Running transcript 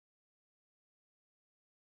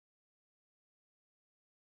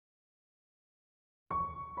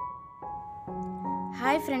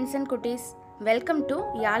Hi friends and cuties, welcome to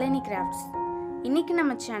Yaalini Crafts. இன்னைக்கு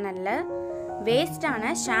நம்ம சேனல்ல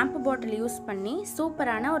வேஸ்டான ஷாம்பு பாட்டில் யூஸ் பண்ணி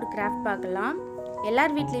சூப்பரான ஒரு கிராஃப்ட் பார்க்கலாம்.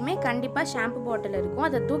 எல்லார் வீட்லயுமே கண்டிப்பா ஷாம்பு பாட்டில் இருக்கும்.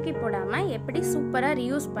 அதை தூக்கி போடாம எப்படி சூப்பரா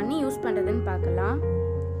ரீயூஸ் பண்ணி யூஸ் பண்றதுன்னு பார்க்கலாம்.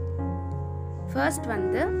 ஃபர்ஸ்ட்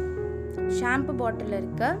வந்து ஷாம்பு பாட்டில்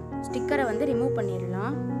இருக்க ஸ்டிக்கரை வந்து ரிமூவ்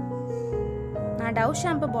பண்ணிடலாம். நான் டவ்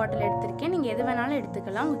ஷாம்பு பாட்டில் எடுத்திருக்கேன். நீங்க எது வேணாலும்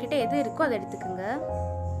எடுத்துக்கலாம். உங்ககிட்ட எது இருக்கோ அதை எடுத்துக்கங்க.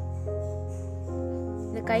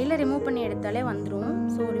 இத கையில ரிமூவ் பண்ணி எடுத்தாலே வந்துரும்.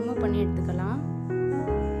 சோ ரிமூவ் பண்ணி எடுத்துக்கலாம்.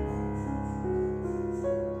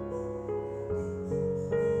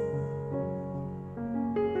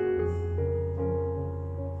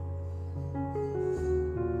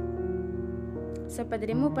 சோ இப்ப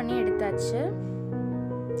இத ரிமூவ் பண்ணி எடுத்தாச்சு.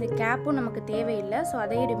 இந்த கேப்பும் நமக்கு தேவையில்லை. சோ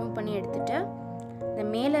அதையும் ரிமூவ் பண்ணி எடுத்துட்டு இந்த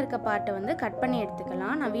மேல இருக்க பார்ட்டை வந்து கட் பண்ணி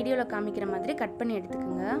எடுத்துக்கலாம். நான் வீடியோல காமிக்கிற மாதிரி கட் பண்ணி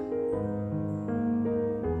எடுத்துக்கங்க.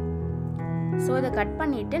 சோ இத கட்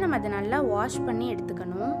பண்ணிட்டு நம்ம அதை நல்லா வாஷ் பண்ணி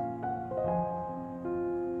எடுத்துக்கணும்.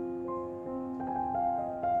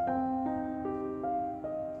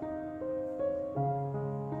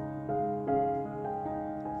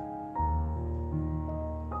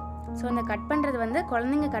 சோ இந்த கட் பண்றது வந்து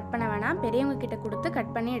குழந்தைங்க கட் பண்ண வேணாம், பெரியவங்க கிட்ட கொடுத்து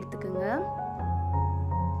கட் பண்ணி எடுத்துக்கங்க.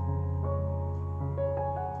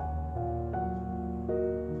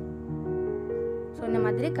 இந்த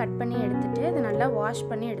மாதிரி கட் பண்ணி எடுத்துட்டு இத நல்லா வாஷ்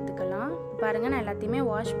பண்ணி எடுத்துக்கலாம். பாருங்க நான் எல்லாத்தையுமே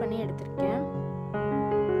வாஷ் பண்ணி எடுத்துர்க்கேன்.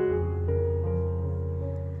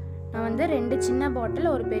 நான் வந்து ரெண்டு சின்ன பாட்டில்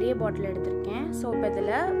ஒரு பெரிய பாட்டில் எடுத்துர்க்கேன். சோ இப்போ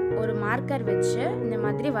இதுல ஒரு மார்க்கர் வச்சு இந்த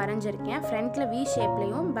மாதிரி வரைஞ்சிருக்கேன். ஃப்ரண்ட்ல V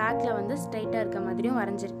ஷேப்லயும் பேக்ல வந்து ஸ்ட்ரைட்டா இருக்க மாதிரியும்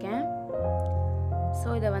வரைஞ்சிருக்கேன். சோ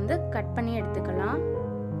இத வந்து கட் பண்ணி எடுத்துக்கலாம்.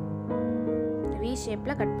 V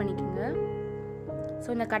ஷேப்ல கட் பண்ணிக்கங்க. சோ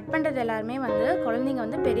இந்த கட் பண்றது எல்லாரும் வந்து குழந்தைங்க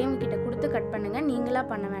வந்து பெரியவங்க கிட்ட கொடுத்து கட் பண்ணுங்க, நீங்களா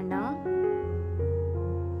பண்ண வேண்டாம்.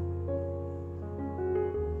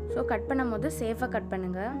 சோ கட் பண்ணும்போது சேஃபா கட்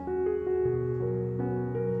பண்ணுங்க.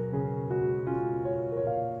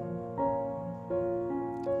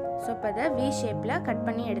 சோ இப்ப இத V ஷேப்ல கட்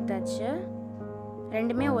பண்ணி எடுத்தாச்சு.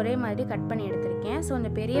 ரெண்டுமே ஒரே மாதிரி கட் பண்ணி எடுத்திருக்கேன். சோ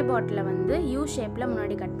இந்த பெரிய பாட்டில வந்து U ஷேப்ல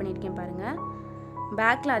முன்னாடி கட் பண்ணிருக்கேன் பாருங்க.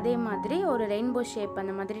 பேக்ல அதே மாதிரி ஒரு ரெயின்போ ஷேப்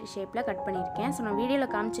அந்த மாதிரி ஷேப்ல கட் பண்ணிருக்கேன். சோ நான் வீடியோல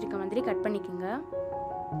காமிச்சிருக்க மாதிரி கட் பண்ணிக்கங்க.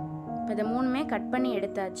 இப்போ இத மூணுமே கட் பண்ணி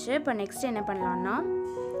எடுத்தாச்சு. இப்போ நெக்ஸ்ட் என்ன பண்ணலாம்னா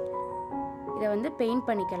இத வந்து பெயிண்ட்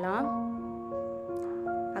பண்ணிக்கலாம்.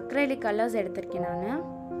 அக்ரைலிக் கலர்ஸ் எடுத்துர்க்கேன் நான்.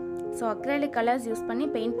 சோ அக்ரைலிக் கலர்ஸ் யூஸ் பண்ணி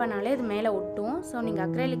பெயிண்ட் பண்ணாலே இது மேல ஒட்டும். சோ நீங்க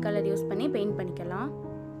அக்ரைலிக் கலர் யூஸ் பண்ணி பெயிண்ட் பண்ணிக்கலாம்.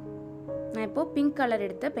 நான் இப்போ பிங்க் கலர்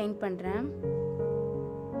எடுத்து பெயிண்ட் பண்றேன்.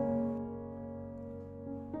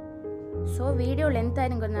 சோ வீடியோ லென்த்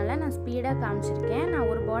ஆயிருங்கிறதுனால நான் ஸ்பீடா காமிச்சிருக்கேன். நான்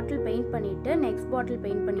ஒரு பாட்டில் பெயிண்ட் பண்ணிட்டு நெக்ஸ்ட் பாட்டில்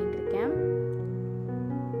பெயிண்ட் பண்ணிட்டு இருக்கேன்.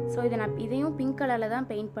 சோ இதையும் பிங்க் கலர்ல தான்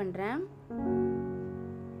பெயிண்ட் பண்றேன்.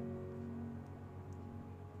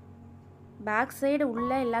 பேக் சைடு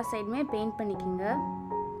உள்ள எல்லா சைடுமே பெயிண்ட் பண்ணிக்கங்க.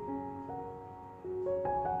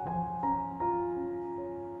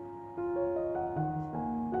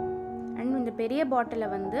 பெரிய பாட்டில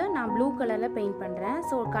வந்து நான் ப்ளூ கலர்ல பெயிண்ட் பண்றேன்.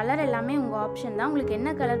 சோ கலர் எல்லாமே உங்க ஆப்ஷன் தான். உங்களுக்கு என்ன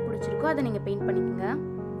கலர் பிடிச்சிருக்கோ அதை நீங்க பெயிண்ட் பண்ணிக்கங்க.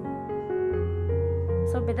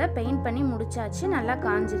 சோ இத பெயிண்ட் பண்ணி முடிச்சாச்சு. நல்லா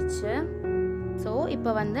காஞ்சிருச்சு. சோ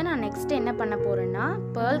இப்போ வந்து நான் நெக்ஸ்ட் என்ன பண்ண போறேன்னா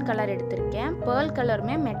pearl கலர் எடுத்துர்க்கேன். pearl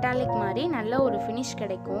கலருமே மெட்டாலிக் மாதிரி நல்ல ஒரு ஃபினிஷ்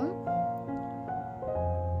கிடைக்கும்.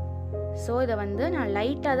 சோ இத வந்து நான்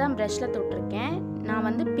லைட்டா தான் பிரஷ்ல தொட்டிருக்கேன். நான்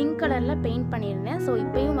வந்து பிங்க் கலர்ல பெயிண்ட் பண்ணிருந்தேன். சோ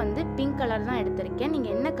இப்போயும் வந்து பிங்க் கலர் தான் எடுத்திருக்கேன். நீங்க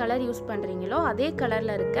என்ன கலர் யூஸ் பண்றீங்களோ அதே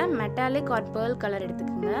கலர்ல இருக்க மெட்டாலிக் ஆர் pearl கலர்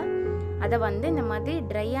எடுத்துக்கங்க. அத வந்து இந்த மாதிரி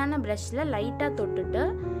ட்ரையான பிரஷ்ல லைட்டா தொட்டுட்டு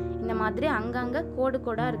இந்த மாதிரி அங்கங்க கோடு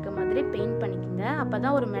கோடா இருக்க மாதிரி பெயிண்ட் பண்ணிக்கங்க.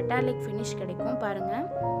 அப்பதான் ஒரு மெட்டாலிக் ஃபினிஷ் கிடைக்கும். பாருங்க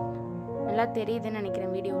நல்லா தெரியுதுன்னு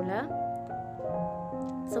நினைக்கிறேன் வீடியோல.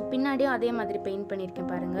 சோ பின்னாடியும் அதே மாதிரி பெயிண்ட்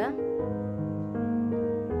பண்ணிருக்கேன் பாருங்க.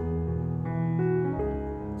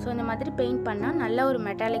 சோ இந்த மாதிரி பெயிண்ட் பண்ணா நல்ல ஒரு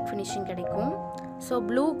மெட்டாலிக் ஃபினிஷிங் கிடைக்கும். சோ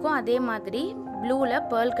ப்ளூக்கும் அதே மாதிரி ப்ளூல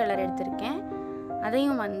pearl கலர் எடுத்திருக்கேன்.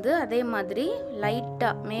 அதையும் வந்து அதே மாதிரி லைட்டா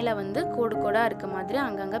மேல வந்து கோடு கோடா இருக்க மாதிரி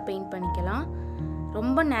அங்கங்க பெயிண்ட் பண்ணிக்கலாம்.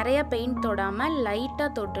 ரொம்ப நிறைய பெயிண்ட் தொடாம லைட்டா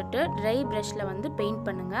தொட்டுட்டு ட்ரை பிரஷ்ல வந்து பெயிண்ட்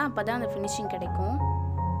பண்ணுங்க. அப்பதான் அந்த ஃபினிஷிங் கிடைக்கும்.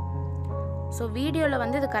 சோ வீடியோல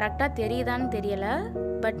வந்து இது கரெக்ட்டா தெரியுதான்னு தெரியல,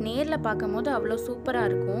 பட் நேர்ல பார்க்கும்போது அவ்வளவு சூப்பரா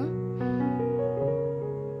இருக்கும்.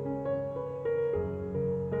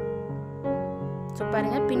 சோ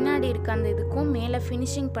பாருங்க பின்னாடி இருக்க அந்த இதுக்கும் மேல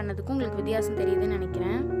ஃபினிஷிங் பண்ணதுக்கும் உங்களுக்கு வித்தியாசம் தெரியுதுன்னு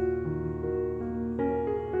நினைக்கிறேன்.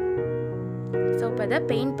 சோ இப்போ இத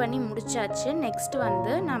பெயிண்ட் பண்ணி முடிச்சாச்சு. நெக்ஸ்ட்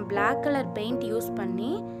வந்து நான் Black கலர் பெயிண்ட் யூஸ்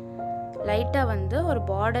பண்ணி லைட்டா வந்து ஒரு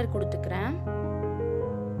பார்டர் கொடுத்துக்கிறேன்.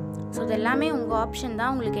 சோ இது எல்லாமே உங்க ஆப்ஷன்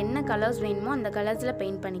தான். உங்களுக்கு என்ன கலர்ஸ் வேணுமோ அந்த கலர்ஸ்ல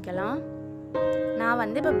பெயிண்ட் பண்ணிக்கலாம். நான்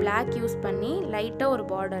வந்து இப்போ பிளாக் யூஸ் பண்ணி லைட்டாக ஒரு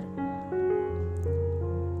பார்டர்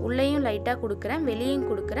உள்ளேயும் லைட்டாக கொடுக்குறேன், வெளியும்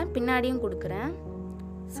கொடுக்குறேன், பின்னாடியும் கொடுக்குறேன்.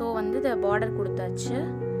 ஸோ வந்து இந்த பார்டர் கொடுத்தாச்சு.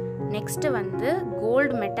 நெக்ஸ்ட்டு வந்து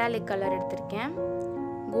கோல்டு மெட்டாலிக் கலர் எடுத்திருக்கேன்.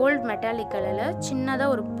 கோல்டு மெட்டாலிக் கலரில்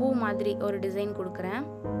சின்னதாக ஒரு பூ மாதிரி ஒரு டிசைன் கொடுக்குறேன்.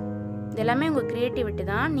 இது எல்லாமே உங்கள் க்ரியேட்டிவிட்டி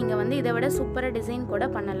தான். நீங்கள் வந்து இதை விட சூப்பராக டிசைன் கூட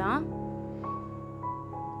பண்ணலாம்.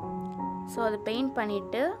 ஸோ அதை பெயிண்ட்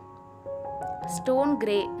பண்ணிவிட்டு ஸ்டோன்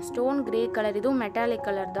கிரே கலர், இதுவும் மெட்டாலிக்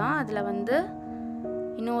கலர் தான். அதில் வந்து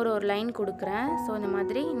இன்னொரு லைன் கொடுக்குறேன். ஸோ இந்த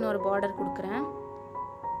மாதிரி இன்னொரு பார்டர் கொடுக்குறேன்.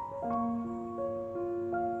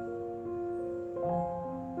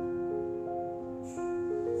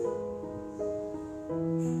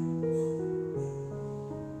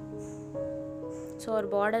 ஸோ ஒரு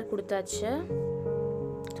பார்டர் கொடுத்தாச்சு.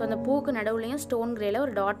 ஸோ அந்த பூக்கு நடுவுலையும் ஸ்டோன் கிரேல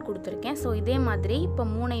ஒரு டாட் கொடுத்துருக்கேன். ஸோ இதே மாதிரி இப்போ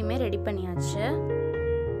 3யுமே ரெடி பண்ணியாச்சு.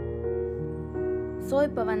 ஸோ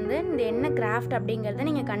இப்போ வந்து இந்த என்ன கிராஃப்ட் அப்படிங்கிறத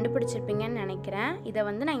நீங்கள் கண்டுபிடிச்சிருப்பீங்கன்னு நினைக்கிறேன். இதை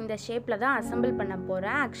வந்து நான் இந்த ஷேப்பில் தான் அசம்பிள் பண்ண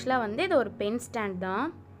போகிறேன். ஆக்சுவலாக வந்து இது ஒரு பென் ஸ்டாண்ட் தான்.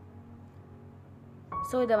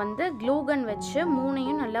 ஸோ இதை வந்து க்ளூகன் வச்சு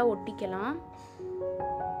 3யும் நல்லா ஒட்டிக்கலாம்.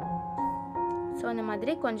 ஸோ அந்த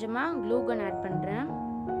மாதிரி கொஞ்சமாக க்ளூகன் ஆட் பண்ணுறேன்.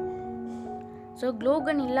 ஸோ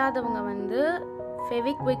க்ளூகன் இல்லாதவங்க வந்து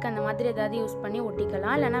ஃபெவிக்விக் அந்த மாதிரி ஏதாவது யூஸ் பண்ணி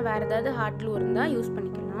ஒட்டிக்கலாம், இல்லைனா வேறு ஏதாவது ஹாட் க்ளூ இருந்தால் யூஸ்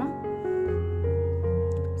பண்ணிக்கலாம்.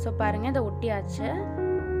 ஸோ பாருங்கள், இதை ஒட்டியாச்சு,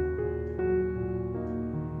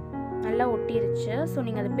 நல்லா ஒட்டிருச்சு. ஸோ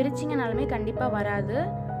நீங்கள் அதை பிரிச்சிங்கனாலுமே கண்டிப்பாக வராது.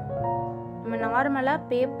 நம்ம நார்மலாக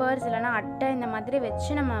பேப்பர்ஸ் இல்லைனா அட்டை இந்த மாதிரி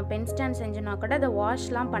வச்சு நம்ம பென் ஸ்டாண்ட் செஞ்சோன்னா கூட அதை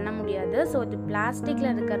வாஷ்லாம் பண்ண முடியாது. ஸோ இது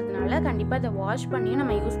பிளாஸ்டிக்கில் இருக்கிறதுனால கண்டிப்பாக அதை வாஷ் பண்ணியும்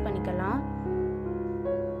நம்ம யூஸ் பண்ணிக்கலாம்.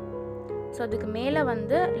 ஸோ அதுக்கு மேலே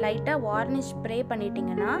வந்து லைட்டாக வார்னிஷ் ஸ்ப்ரே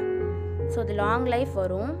பண்ணிட்டீங்கன்னா ஸோ அது லாங் லைஃப்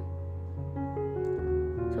வரும்.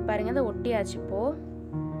 ஸோ பாருங்கள், அதை ஒட்டியாச்சு. இப்போது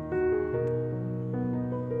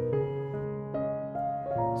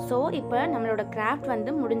ஸோ இப்போ நம்மளோட கிராஃப்ட்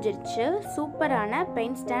வந்து முடிஞ்சிருச்சு. சூப்பரான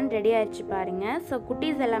பென் ஸ்டாண்ட் ரெடி ஆயிடுச்சு பாருங்கள். ஸோ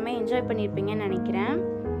குட்டீஸ் எல்லாமே என்ஜாய் பண்ணியிருப்பீங்கன்னு நினைக்கிறேன்.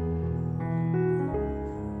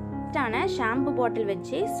 ஷாம்பு பாட்டில்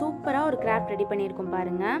வச்சு சூப்பராக ஒரு கிராஃப்ட் ரெடி பண்ணியிருக்கோம்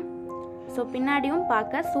பாருங்கள். ஸோ பின்னாடியும்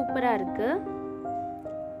பார்க்க சூப்பராக இருக்குது.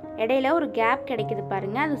 இடையில ஒரு கேப் கிடைக்குது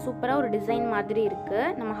பாருங்கள், அது சூப்பராக ஒரு டிசைன் மாதிரி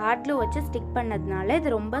இருக்குது. நம்ம ஹாட் க்ளூ வச்சு ஸ்டிக் பண்ணதுனால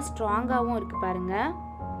இது ரொம்ப ஸ்ட்ராங்காகவும் இருக்குது பாருங்கள்.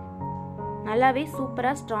 நல்லாவே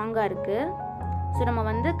சூப்பராக ஸ்ட்ராங்காக இருக்குது. ஸோ நம்ம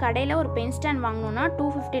வந்து கடையில் ஒரு பென் ஸ்டாண்ட் வாங்கினோன்னா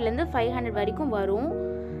 250லேருந்து 500 வரைக்கும் வரும்.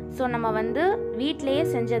 ஸோ நம்ம வந்து வீட்டிலையே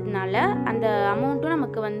செஞ்சதுனால அந்த அமௌண்ட்டும்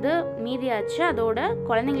நமக்கு வந்து மீதியாச்சு. அதோட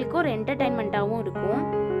குழந்தைங்களுக்கு ஒரு என்டர்டெயின்மெண்ட்டாகவும் இருக்கும்.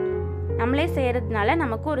 நம்மளே செய்கிறதுனால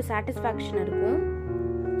நமக்கு ஒரு சாட்டிஸ்ஃபேக்ஷன் இருக்கும்.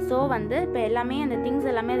 ஸோ வந்து இப்போ எல்லாமே அந்த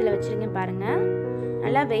திங்ஸ் எல்லாமே அதில் வச்சுருக்கேன் பாருங்கள்.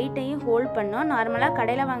 நல்லா வெயிட்டையும் ஹோல்ட் பண்ணோம். நார்மலாக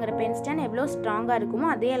கடையில் வாங்குகிற பென் ஸ்டாண்ட் எவ்வளோ ஸ்ட்ராங்காக இருக்குமோ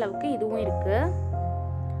அதே அளவுக்கு இதுவும் இருக்குது.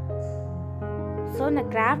 ஸோ இந்த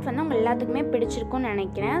கிராஃப்ட் வந்து உங்கள் எல்லாத்துக்குமே பிடிச்சிருக்கும்னு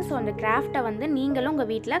நினைக்கிறேன். ஸோ அந்த கிராஃப்டை வந்து நீங்களும் உங்கள்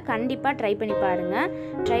வீட்டில் கண்டிப்பாக ட்ரை பண்ணி பாருங்கள்.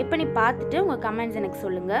 ட்ரை பண்ணி பார்த்துட்டு உங்கள் கமெண்ட்ஸ் எனக்கு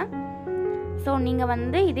சொல்லுங்கள். ஸோ நீங்கள்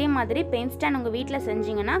வந்து இதே மாதிரி பென் ஸ்டாண்ட் உங்கள் வீட்டில்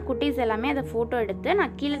செஞ்சிங்கன்னா குட்டீஸ் எல்லாமே அதை ஃபோட்டோ எடுத்து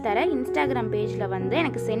நான் கீழே தர இன்ஸ்டாகிராம் பேஜில் வந்து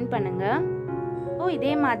எனக்கு சென்ட் பண்ணுங்கள். ஸோ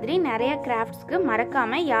இதே மாதிரி நிறைய கிராஃப்ட்ஸ்க்கு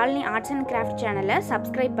மறக்காமல் யாழினி ஆர்ட்ஸ் அண்ட் கிராஃப்ட் சேனலை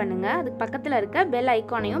சப்ஸ்கிரைப் பண்ணுங்கள். அதுக்கு பக்கத்தில் இருக்க பெல்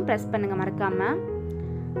ஐக்கானையும் ப்ரெஸ் பண்ணுங்கள் மறக்காமல்.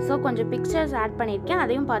 ஸோ கொஞ்சம் பிக்சர்ஸ் ஆட் பண்ணியிருக்கேன்,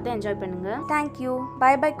 அதையும் பார்த்து என்ஜாய் பண்ணுங்கள். தேங்க்யூ.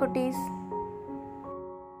 பை பை குட்டீஸ்.